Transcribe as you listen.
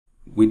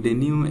With the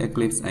new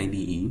Eclipse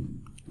IDE,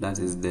 that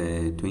is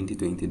the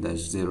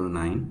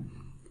 2020-09,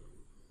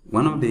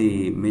 one of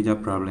the major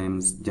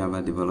problems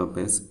Java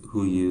developers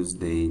who use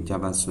the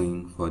Java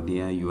Swing for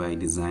their UI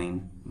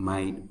design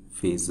might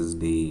face is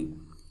the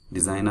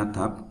Designer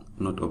tab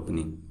not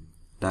opening.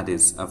 That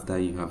is, after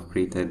you have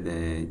created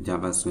the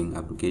Java Swing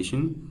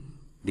application,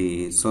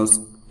 the Source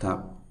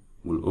tab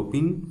will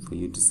open for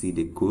you to see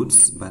the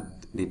codes, but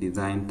the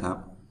Design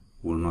tab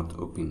will not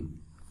open.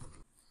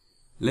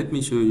 Let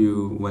me show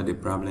you what the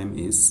problem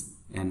is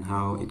and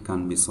how it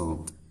can be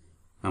solved.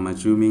 I'm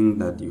assuming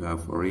that you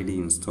have already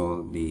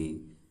installed the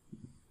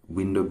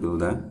window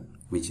builder,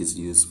 which is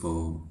used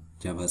for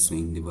Java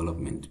Swing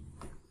development.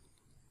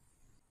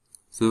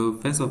 So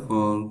first of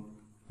all,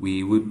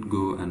 we would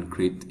go and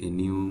create a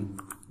new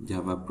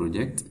Java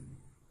project.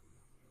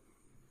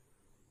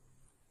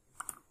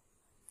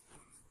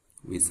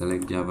 We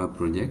select Java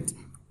project.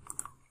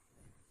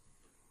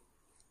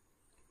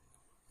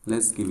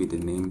 Let's give it a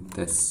name,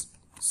 Test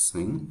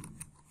Swing.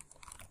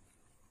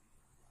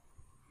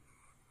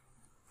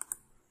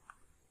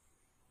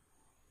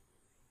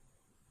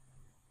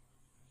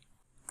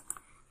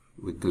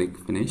 We click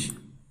Finish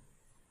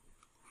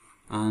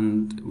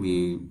and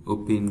we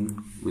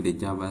open with a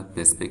Java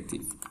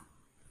perspective.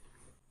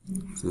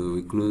 So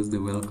we close the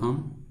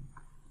welcome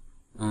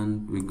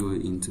and we go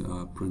into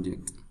our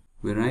project.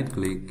 We right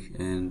click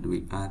and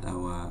we add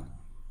our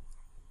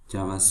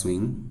Java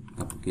Swing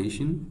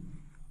application.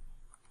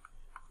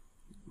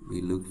 We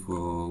look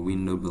for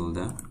window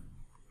builder.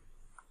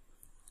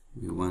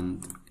 We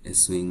want a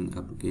Swing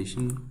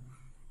application.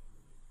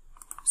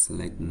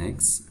 Select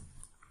next.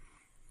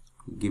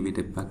 Give it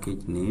a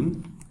package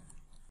name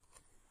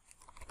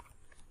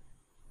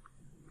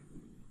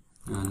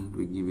and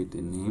we give it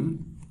a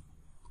name.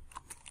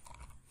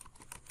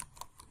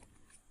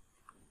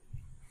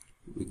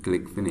 We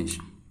click Finish.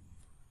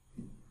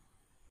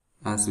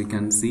 As we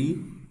can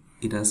see,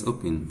 it has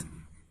opened.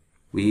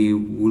 We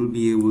will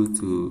be able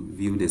to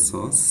view the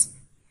source,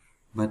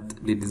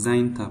 but the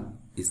Design tab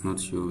is not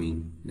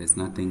showing. There's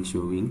nothing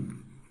showing.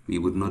 We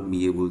would not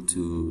be able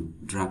to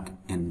drag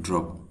and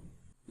drop.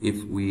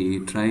 If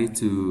we try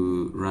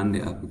to run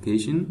the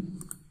application,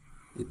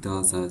 it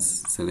tells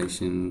us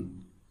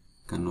selection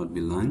cannot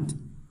be launched.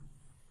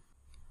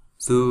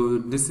 So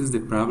this is the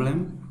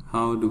problem.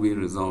 How do we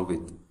resolve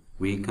it?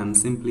 We can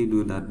simply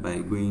do that by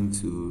going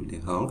to the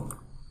Help,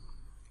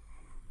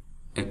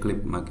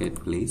 Eclipse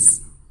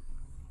Marketplace.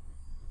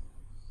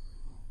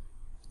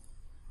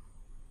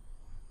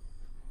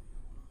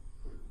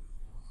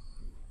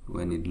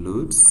 When it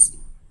loads,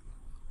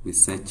 we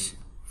search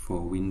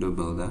for window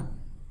builder.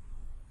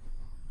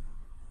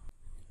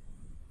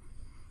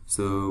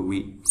 So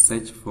we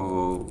search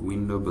for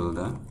window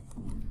builder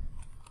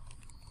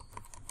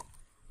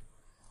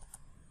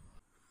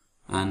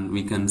and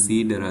we can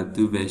see there are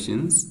two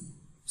versions.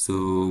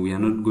 So we are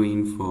not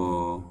going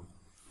for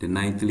the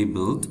nightly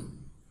build.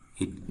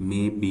 It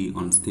may be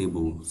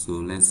unstable. So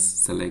let's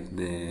select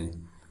the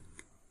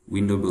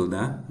window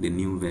builder, the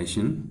new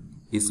version.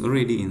 It's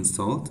already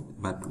installed,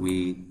 but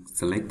we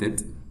select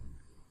it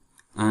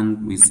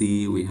and we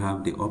see we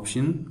have the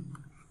option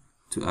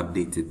to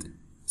update it.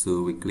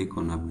 So we click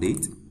on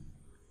update,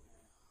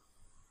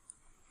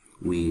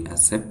 we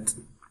accept,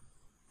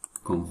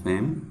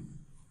 confirm,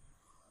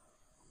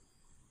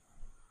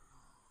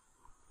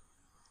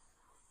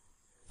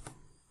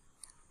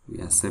 we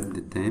accept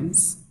the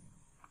terms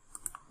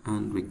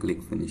and we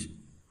click Finish.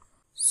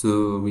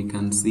 So we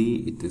can see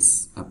it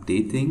is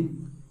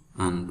updating,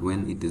 and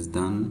when it is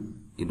done,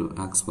 it will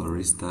ask for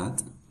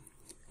restart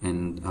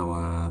and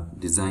our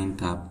Design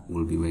tab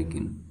will be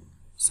working.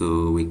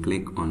 So we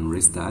click on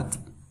Restart.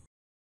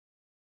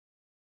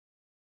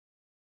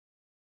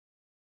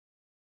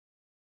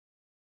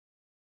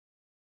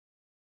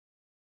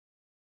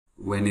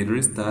 When it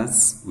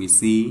restarts, we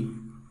see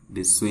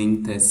the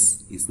Swing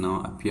test is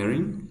now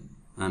appearing,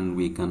 and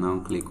we can now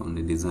click on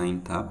the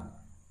Design tab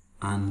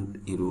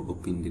and it will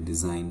open the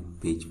design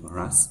page for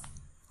us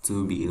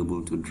to be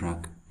able to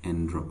drag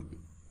and drop.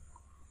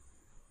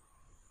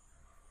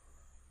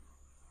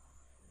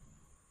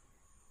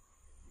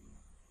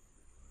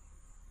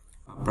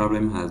 Our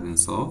problem has been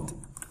solved.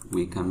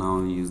 We can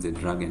now use the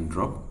drag and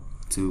drop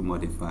to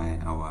modify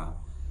our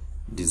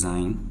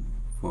design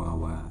for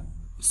our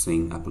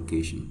Swing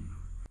application.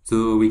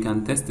 So we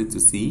can test it to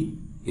see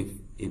if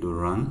it will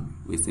run.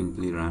 We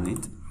simply run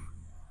it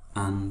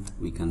and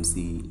we can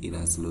see it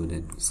has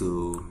loaded.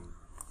 So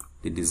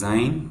the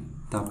Design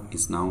tab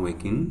is now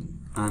working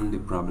and the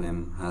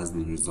problem has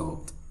been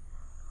resolved.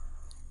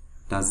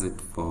 That's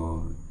it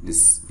for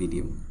this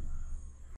video.